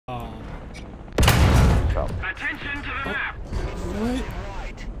drop. Attention to the map. What?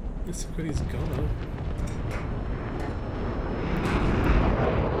 It's good he's gonna.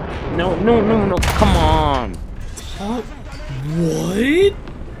 No, no, no, no, come on! Top? What?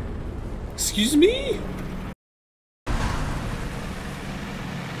 Excuse me?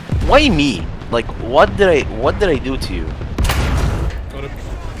 Why me? Like, what did I do to you? Got it.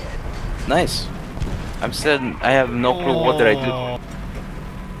 Nice. I'm saying I have no clue what did I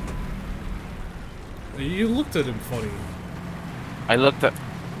do. You looked at him funny. I looked at.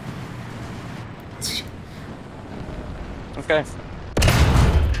 Okay.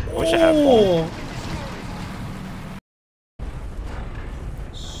 Wish I had one.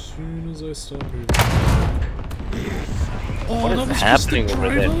 As soon as I start moving. Oh, What that is was happening just the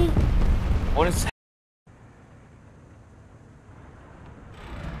over there? driver? What is?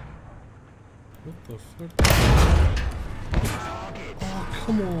 What the fuck? Oh,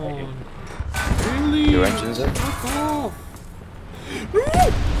 come on. Really? Your engine's in? Fuck off!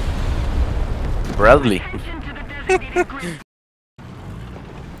 Bradley. Attention to the designated grid.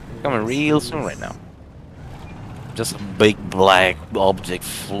 Coming real soon right now. Just a big black object.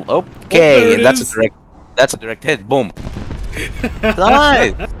 Okay, it that's is. a direct hit. Boom.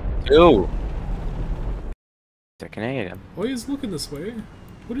 Nice. Two. Second A again. Why is looking this way?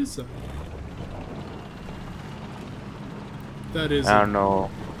 What is that? That is. I don't know.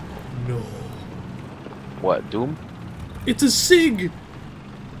 No. What? Doom? It's a SIG!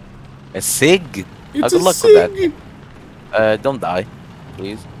 A Sig? It's Good a luck SIG! with that. Don't die,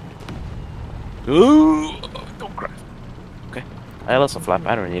 please. Ooh, don't cry. Okay. I lost a flap.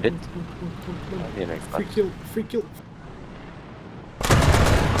 I don't need it. I need an Free flap. kill, free kill.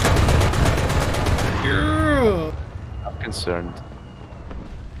 Yeah! I'm concerned.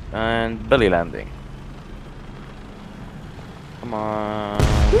 And belly landing. Come on.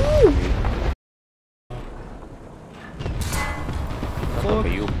 Woo! Look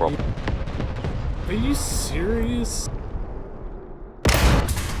at you, bro. Are you serious?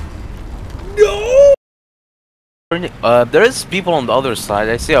 No! There is people on the other side.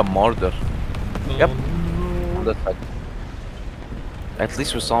 I see a mortar. Yep. Oh, On no. that side. At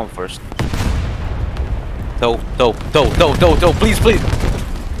least we saw him first. Tow, please, please.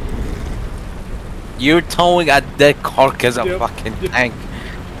 You're towing a dead carcass of Yep, fucking yep. tank.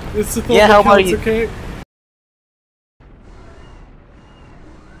 It's the thought Yeah, that how about counts, you? okay?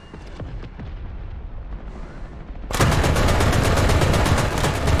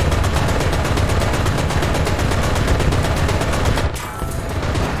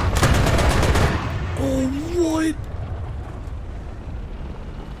 Oh, what?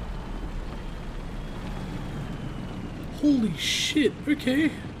 Holy shit,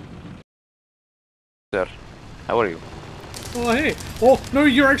 okay. Sir, how are you? Oh, hey. Oh, no,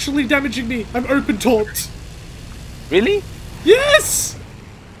 you're actually damaging me. I'm open topped. Really? Yes!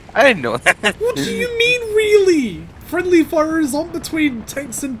 I didn't know that. What do you mean, really? Friendly fire is on between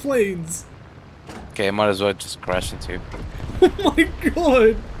tanks and planes. Okay, I might as well just crash into you. Oh my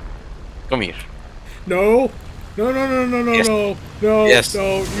god. Come here. No. No, no, no, no, no, Yes. no. No, Yes.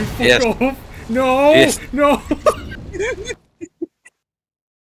 no, you fuck Yes. off. No, Yes. no.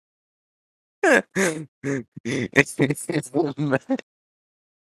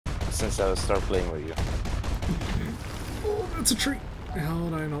 Since I will start playing with you. Oh, that's a tree. How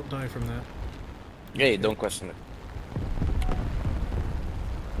did I not die from that? Hey, don't question it.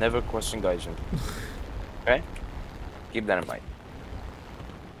 Never question Gaijin. Okay? Keep that in mind.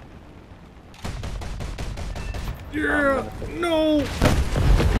 Yeah. No.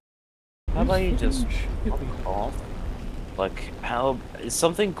 How about you just Hit fuck me. off? Like, how... It's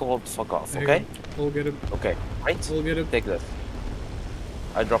something called fuck off, Hang okay? on. I'll get him. Okay, right? I'll get him. Take this.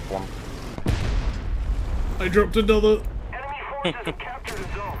 I dropped one. I dropped another. Enemy forces have captured the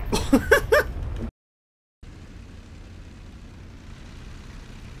zone.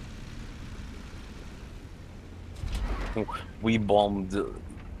 We bombed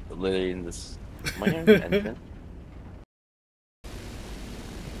literally in this manner and then...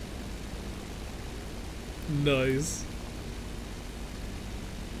 Nice.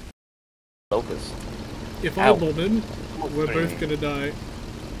 Focus. If Ow. I bomb him, we're both gonna die.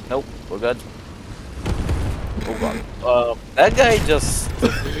 Nope, we're good. Oh god. That guy just...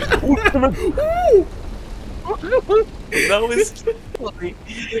 Ooh! That was funny.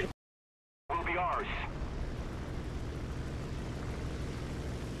 Will be ours.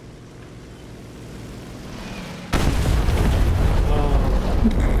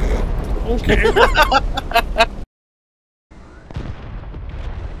 Okay. What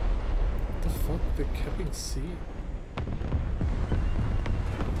the fuck? The capping C?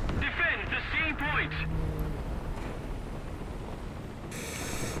 Defend the C point.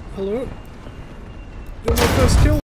 Hello? You're my first kill.